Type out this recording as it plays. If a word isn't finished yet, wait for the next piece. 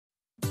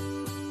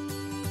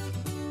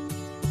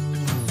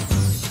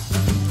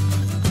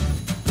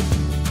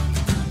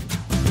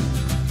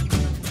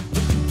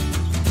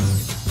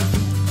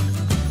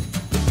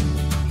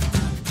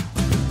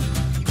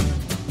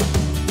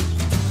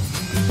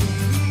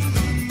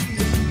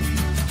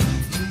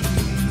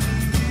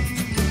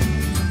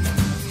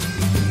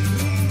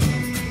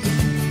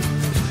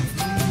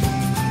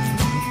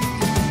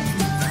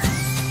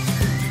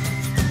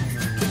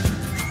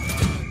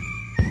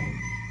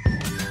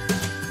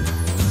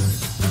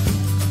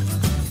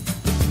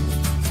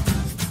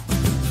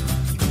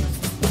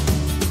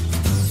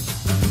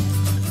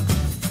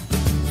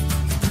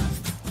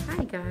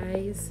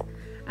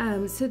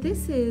So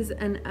this is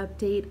an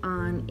update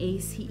on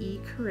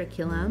A.C.E.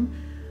 curriculum.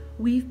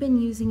 We've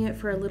been using it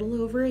for a little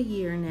over a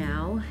year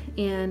now,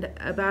 and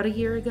about a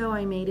year ago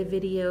I made a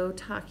video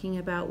talking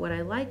about what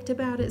I liked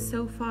about it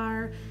so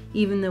far,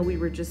 even though we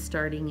were just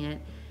starting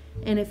it.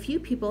 And a few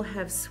people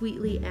have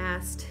sweetly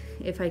asked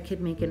if I could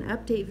make an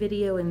update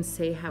video and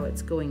say how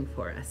it's going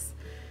for us.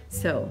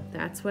 So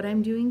that's what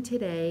I'm doing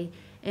today,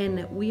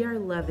 and we are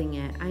loving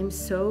it. I'm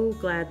so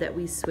glad that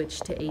we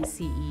switched to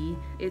A.C.E.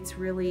 It's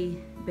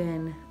really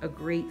been a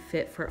great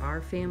fit for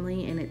our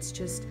family, and it's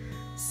just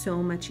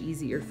so much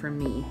easier for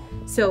me.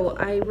 So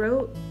I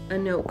wrote a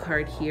note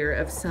card here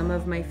of some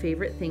of my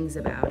favorite things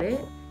about it.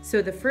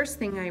 So the first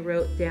thing I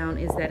wrote down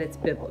is that it's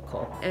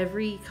biblical.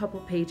 Every couple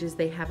pages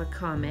they have a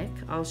comic.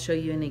 I'll show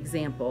you an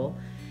example.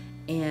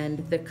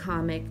 And the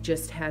comic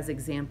just has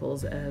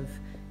examples of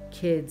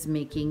kids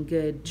making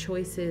good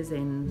choices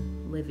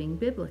and living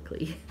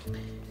biblically.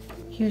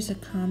 Here's a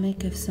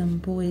comic of some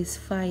boys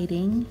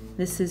fighting.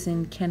 This is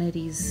in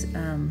Kennedy's,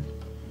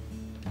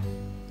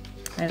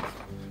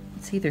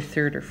 it's either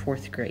 3rd or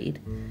 4th grade.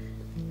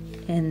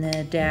 And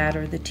the dad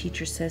or the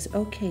teacher says,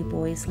 "Okay,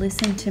 boys,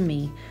 listen to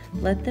me.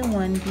 Let the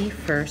one be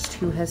first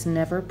who has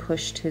never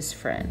pushed his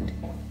friend."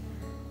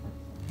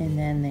 And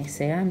then they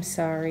say, "I'm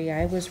sorry,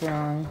 I was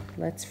wrong.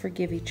 Let's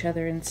forgive each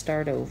other and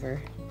start over."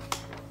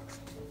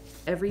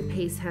 Every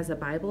pace has a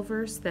Bible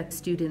verse that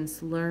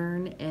students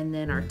learn and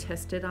then are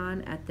tested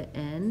on at the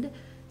end.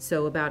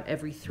 So about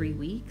every 3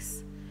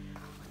 weeks.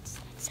 What's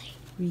that say?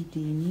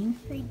 Redeeming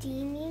the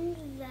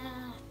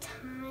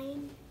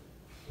time.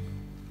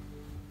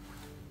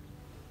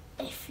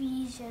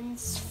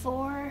 Ephesians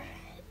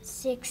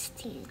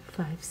 4:16.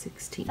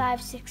 5:16.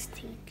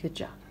 5:16. Good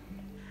job.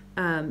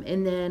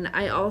 And then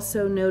I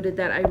also noted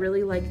that I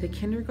really like the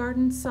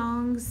kindergarten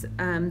songs.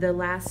 The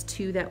last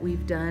 2 that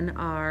we've done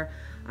are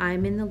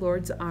 "I'm in the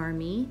Lord's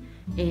Army"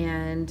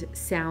 and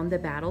 "Sound the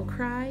Battle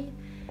Cry."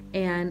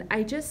 And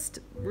I just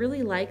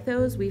really like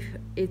those.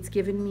 It's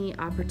given me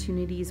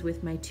opportunities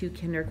with my 2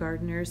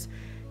 kindergartners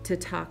to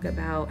talk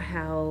about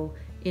how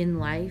in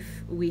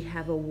life we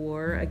have a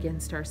war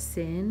against our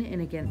sin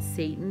and against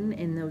Satan,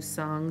 and those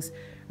songs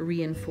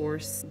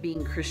reinforce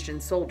being Christian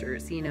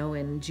soldiers, you know,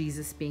 and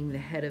Jesus being the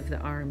head of the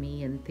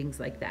army and things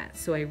like that.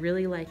 So I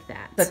really like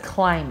that. The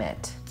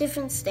climate.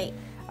 Different state.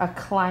 A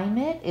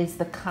climate is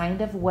the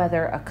kind of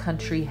weather a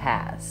country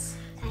has.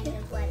 Kind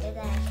of weather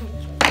that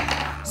country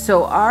has.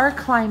 So our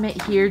climate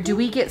here, do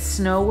we get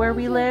snow where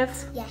we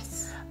live?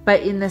 Yes.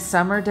 But in the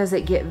summer, does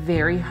it get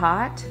very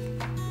hot?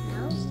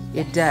 No.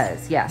 It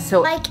does, yeah.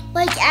 So like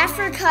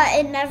Africa,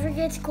 it never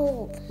gets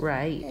cold.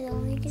 right. It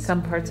only gets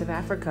Some parts of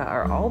Africa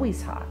are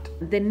always hot.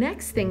 The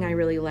next thing I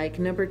really like,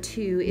 number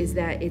 2, is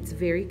that it's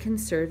very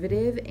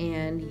conservative,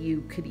 and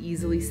you could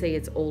easily say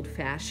it's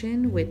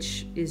old-fashioned,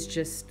 which is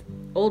just,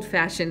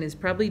 old-fashioned is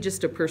probably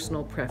just a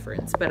personal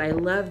preference, but I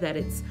love that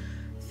it's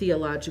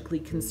theologically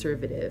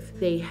conservative.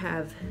 They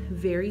have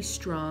very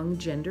strong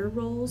gender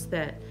roles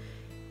that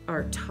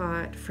are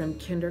taught from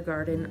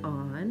kindergarten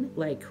on,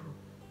 like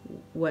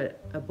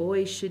what a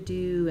boy should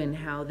do and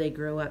how they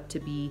grow up to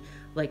be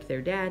like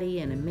their daddy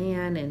and a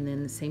man, and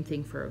then the same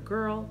thing for a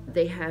girl.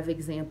 They have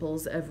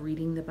examples of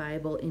reading the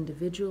Bible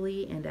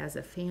individually and as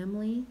a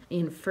family.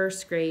 In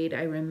 1st grade,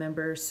 I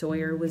remember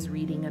Sawyer was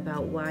reading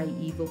about why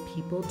evil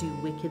people do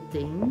wicked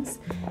things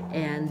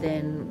and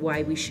then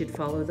why we should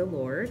follow the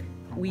Lord.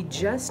 We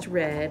just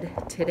read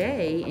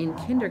today in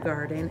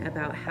kindergarten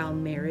about how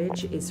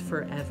marriage is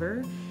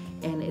forever,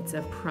 and it's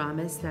a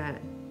promise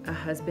that a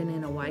husband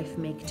and a wife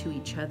make to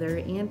each other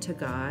and to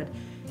God,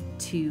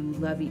 to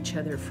love each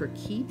other for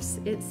keeps,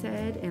 it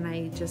said, and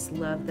I just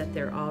love that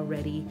they're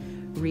already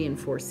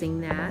reinforcing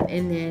that.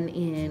 And then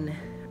in,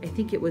 I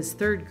think it was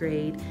 3rd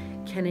grade,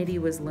 Kennedy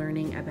was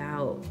learning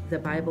about the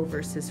Bible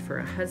verses for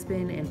a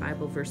husband and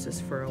Bible verses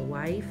for a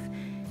wife,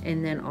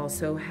 and then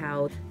also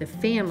how the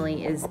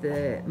family is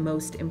the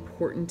most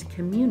important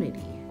community,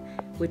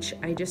 which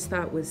I just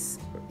thought was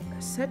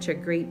such a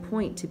great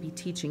point to be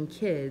teaching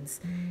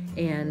kids,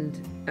 and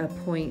a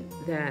point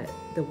that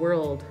the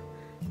world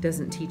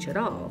doesn't teach at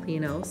all, you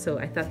know, so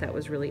I thought that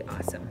was really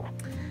awesome.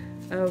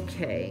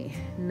 Okay,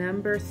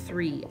 number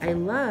 3, I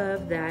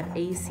love that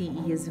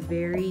A.C.E. is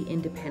very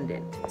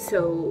independent.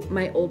 So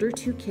my older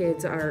 2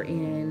 kids are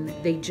in,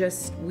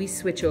 we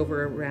switch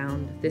over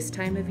around this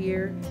time of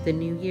year, the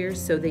new year,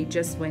 so they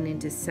just went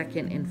into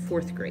 2nd and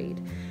 4th grade.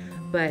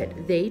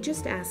 But they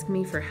just ask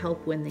me for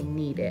help when they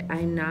need it.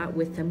 I'm not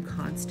with them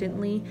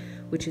constantly,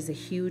 which is a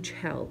huge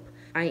help.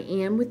 I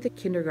am with the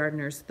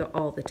kindergartners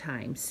all the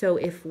time. So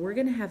if we're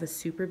gonna have a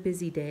super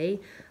busy day,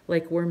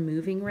 like we're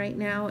moving right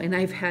now, and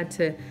I've had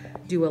to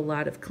do a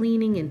lot of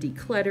cleaning and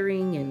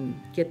decluttering and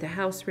get the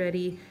house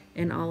ready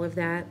and all of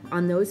that,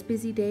 on those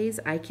busy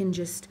days, I can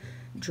just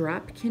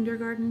drop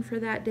kindergarten for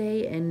that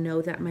day and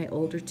know that my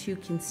older 2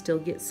 can still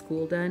get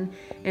school done,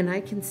 and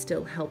I can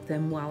still help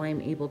them while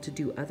I'm able to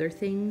do other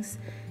things.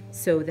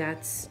 So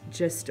that's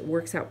just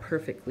works out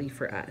perfectly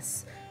for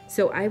us.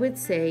 So I would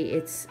say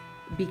it's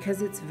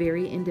because it's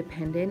very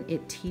independent,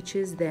 it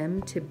teaches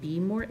them to be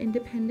more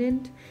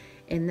independent,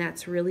 and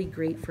that's really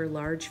great for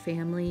large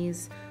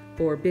families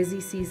or busy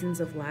seasons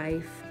of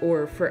life,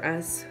 or for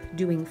us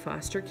doing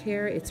foster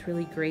care. It's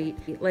really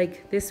great.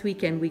 Like this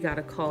weekend, we got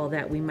a call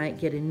that we might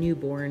get a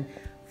newborn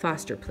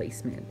foster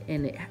placement,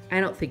 and I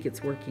don't think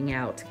it's working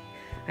out.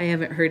 I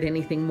haven't heard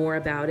anything more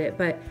about it,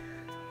 but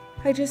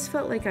I just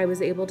felt like I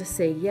was able to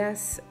say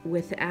yes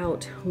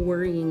without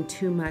worrying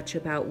too much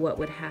about what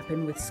would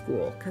happen with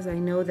school, because I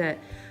know that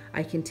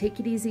I can take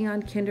it easy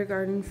on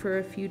kindergarten for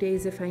a few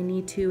days if I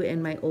need to,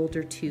 and my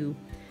older two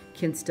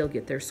can still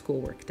get their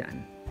schoolwork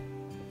done.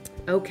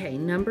 Okay,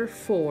 number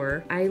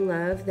 4, I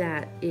love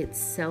that it's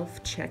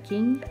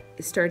self-checking.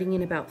 Starting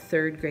in about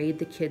 3rd grade,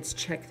 the kids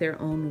check their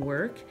own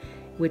work,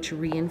 which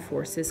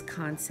reinforces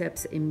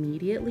concepts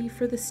immediately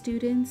for the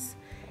students.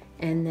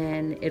 And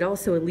then it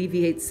also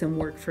alleviates some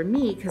work for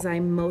me because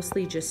I'm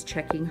mostly just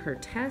checking her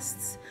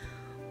tests,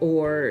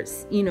 or,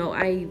 you know,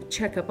 I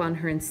check up on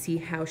her and see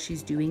how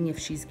she's doing, if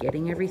she's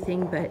getting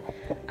everything, but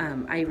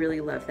I really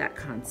love that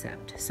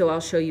concept. So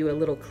I'll show you a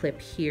little clip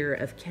here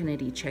of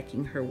Kennedy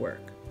checking her work.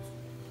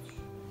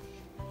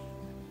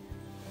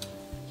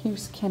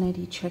 Here's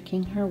Kennedy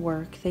checking her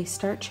work. They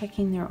start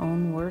checking their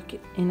own work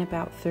in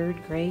about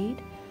 3rd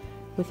grade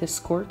with a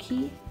score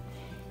key.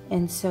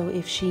 And so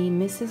if she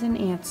misses an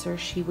answer,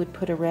 she would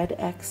put a red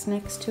X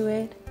next to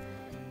it,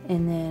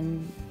 and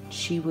then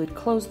she would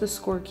close the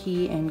score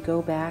key and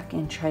go back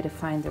and try to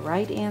find the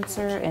right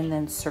answer and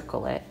then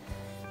circle it.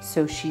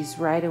 So she's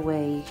right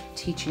away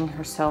teaching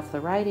herself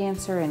the right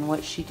answer and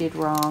what she did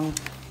wrong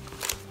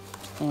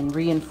and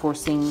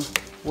reinforcing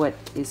what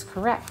is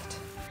correct.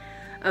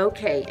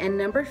 Okay, and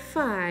number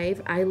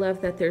 5, I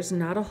love that there's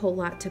not a whole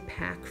lot to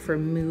pack for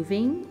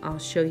moving. I'll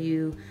show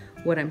you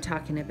what I'm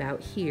talking about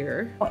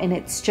here. And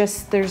it's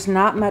just, there's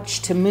not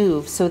much to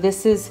move. So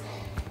this is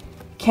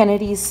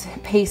Kennedy's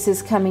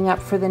paces coming up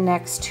for the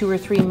next 2 or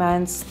 3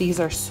 months. These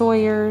are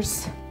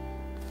Sawyer's.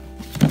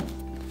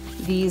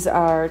 These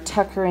are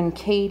Tucker and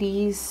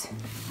Katie's.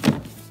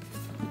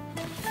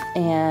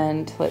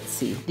 And let's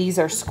see, these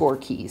are score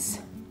keys.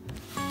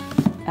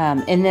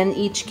 And then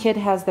each kid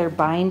has their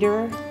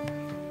binder.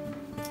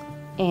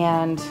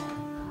 And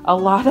a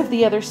lot of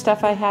the other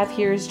stuff I have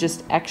here is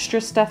just extra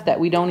stuff that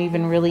we don't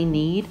even really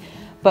need.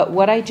 But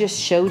what I just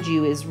showed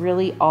you is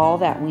really all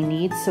that we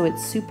need, so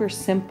it's super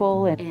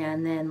simple.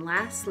 And then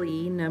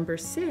lastly, number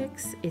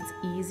 6, it's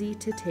easy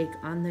to take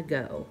on the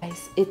go.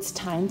 It's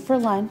time for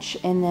lunch,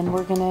 and then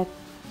we're gonna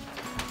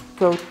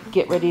go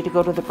get ready to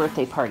go to the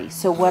birthday party.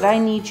 So what I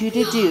need you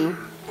to do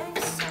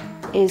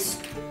is,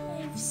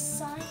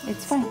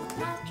 it's fine,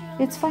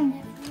 it's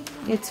fine.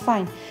 It's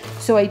fine.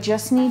 So I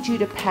just need you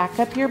to pack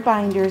up your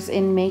binders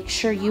and make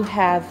sure you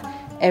have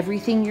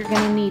everything you're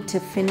going to need to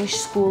finish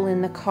school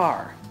in the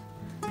car.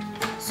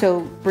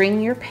 So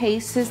bring your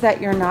paces that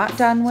you're not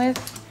done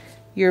with,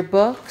 your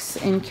books,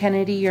 and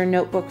Kennedy, your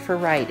notebook for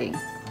writing.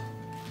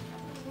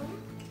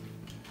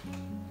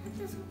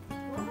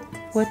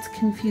 What's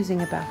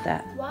confusing about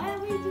that? Why are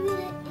we doing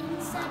it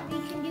inside?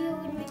 We can do it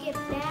when we get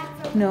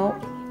back. No.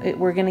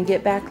 We're going to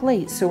get back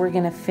late, so we're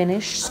going to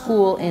finish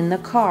school in the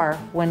car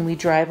when we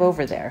drive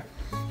over there.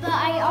 But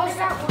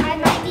I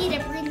might need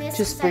to bring this.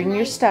 Just bring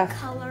your stuff.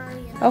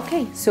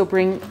 Okay, so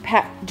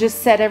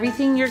just set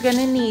everything you're going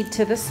to need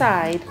to the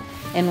side,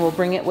 and we'll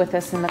bring it with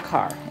us in the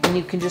car. And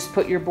you can just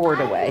put your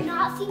board away. I do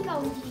not think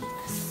I'll need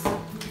this.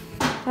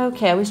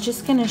 Okay, I was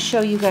just going to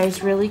show you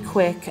guys really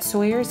quick.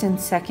 Sawyer's in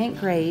 2nd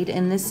grade,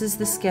 and this is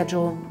the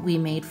schedule we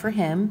made for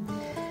him.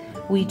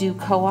 We do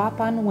co-op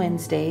on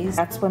Wednesdays.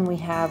 That's when we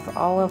have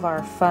all of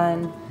our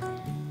fun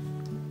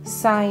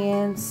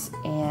science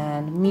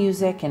and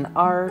music and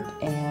art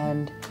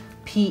and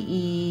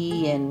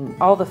PE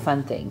and all the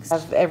fun things.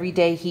 Every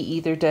day he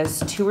either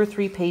does 2 or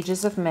 3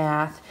 pages of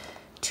math,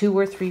 2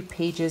 or 3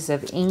 pages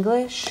of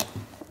English,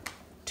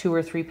 2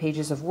 or 3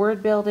 pages of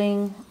word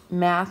building.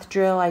 Math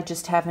drill, I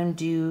just have him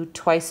do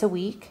twice a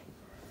week.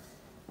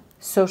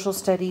 Social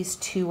studies,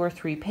 2 or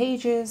 3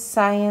 pages.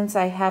 Science,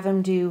 I have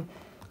him do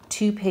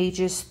 2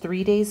 pages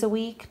 3 days a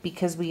week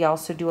because we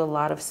also do a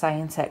lot of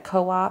science at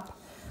co-op.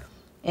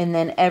 And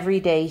then every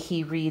day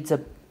he reads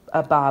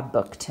a Bob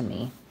book to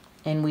me.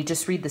 And we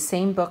just read the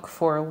same book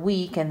for a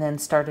week and then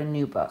start a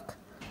new book.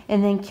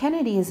 And then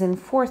Kennedy is in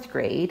 4th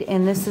grade,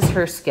 and this is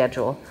her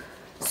schedule.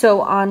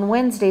 So on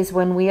Wednesdays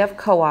when we have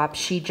co-op,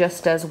 she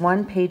just does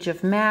 1 page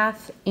of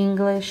math,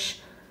 English.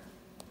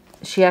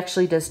 She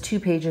actually does 2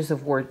 pages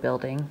of word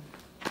building,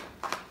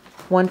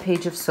 1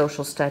 page of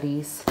social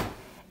studies.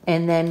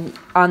 And then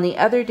on the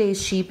other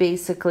days, she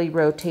basically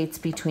rotates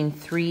between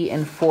 3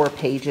 and 4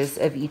 pages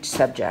of each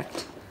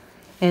subject.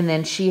 And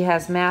then she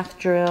has math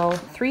drill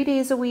 3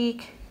 days a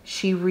week.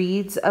 She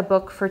reads a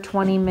book for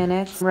 20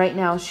 minutes. Right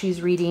now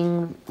she's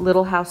reading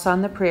Little House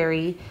on the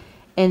Prairie.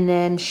 And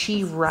then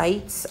she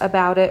writes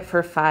about it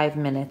for 5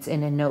 minutes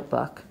in a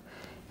notebook.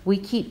 We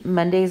keep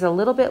Mondays a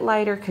little bit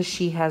lighter because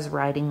she has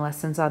writing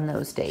lessons on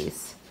those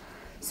days.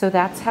 So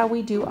that's how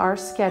we do our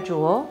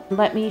schedule.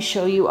 Let me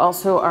show you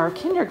also our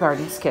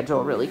kindergarten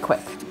schedule really quick.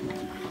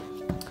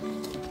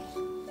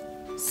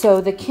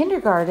 So the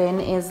kindergarten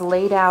is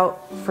laid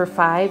out for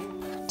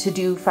 5 to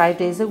do 5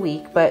 days a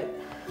week, but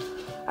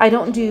I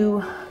don't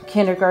do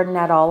kindergarten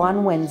at all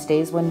on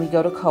Wednesdays when we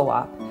go to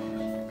co-op.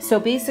 So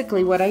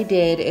basically what I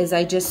did is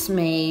I just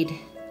made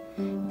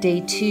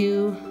day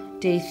 2,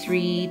 day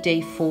 3,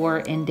 day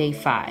 4, and day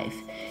 5.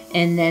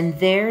 And then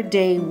their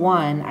day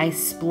 1, I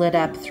split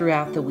up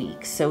throughout the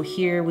week. So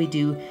here we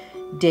do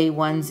day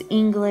 1's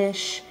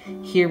English,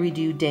 here we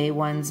do day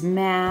 1's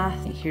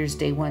math, here's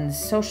day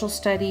 1's social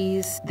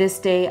studies. This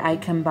day I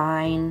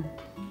combine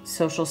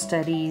social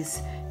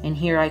studies, and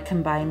here I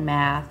combine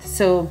math.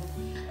 So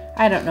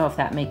I don't know if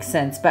that makes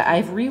sense, but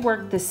I've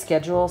reworked this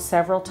schedule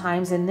several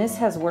times, and this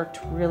has worked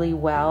really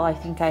well. I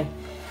think I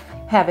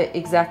have it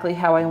exactly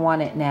how I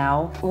want it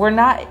now. We're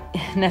not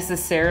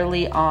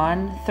necessarily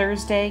on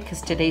Thursday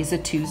because today's a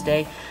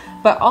Tuesday,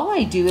 but all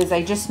I do is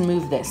I just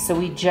move this. So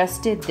we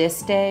just did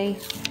this day,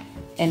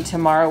 and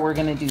tomorrow we're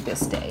gonna do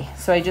this day.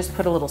 So I just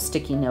put a little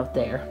sticky note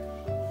there.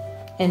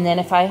 And then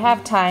if I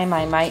have time,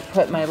 I might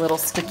put my little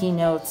sticky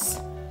notes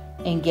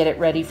and get it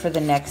ready for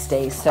the next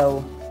day.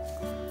 So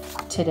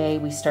today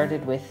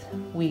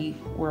we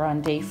were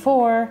on day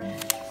 4,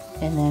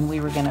 and then we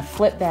were gonna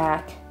flip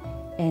back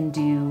and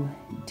do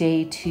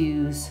day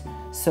 2's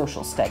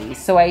social studies.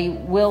 So I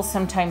will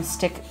sometimes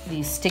stick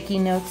these sticky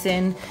notes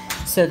in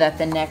so that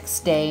the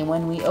next day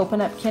when we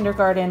open up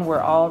kindergarten, we're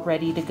all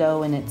ready to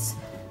go, and it's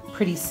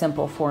pretty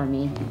simple for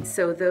me.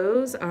 So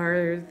those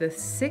are the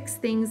 6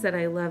 things that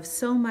I love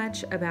so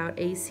much about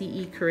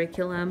A.C.E.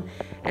 curriculum,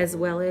 as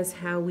well as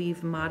how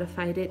we've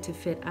modified it to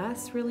fit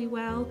us really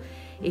well.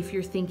 If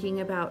you're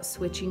thinking about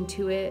switching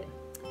to it,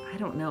 I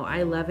don't know,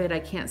 I love it. I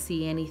can't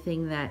see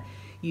anything that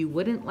you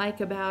wouldn't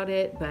like about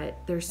it, but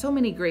there's so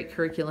many great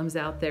curriculums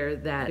out there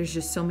that there's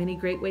just so many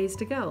great ways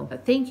to go.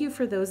 Thank you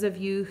for those of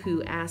you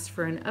who asked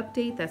for an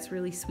update. That's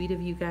really sweet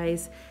of you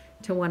guys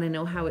to want to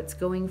know how it's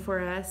going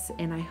for us,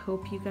 and I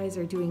hope you guys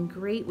are doing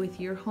great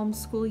with your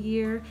homeschool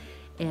year,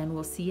 and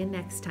we'll see you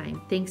next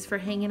time. Thanks for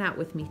hanging out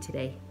with me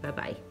today.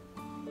 Bye-bye.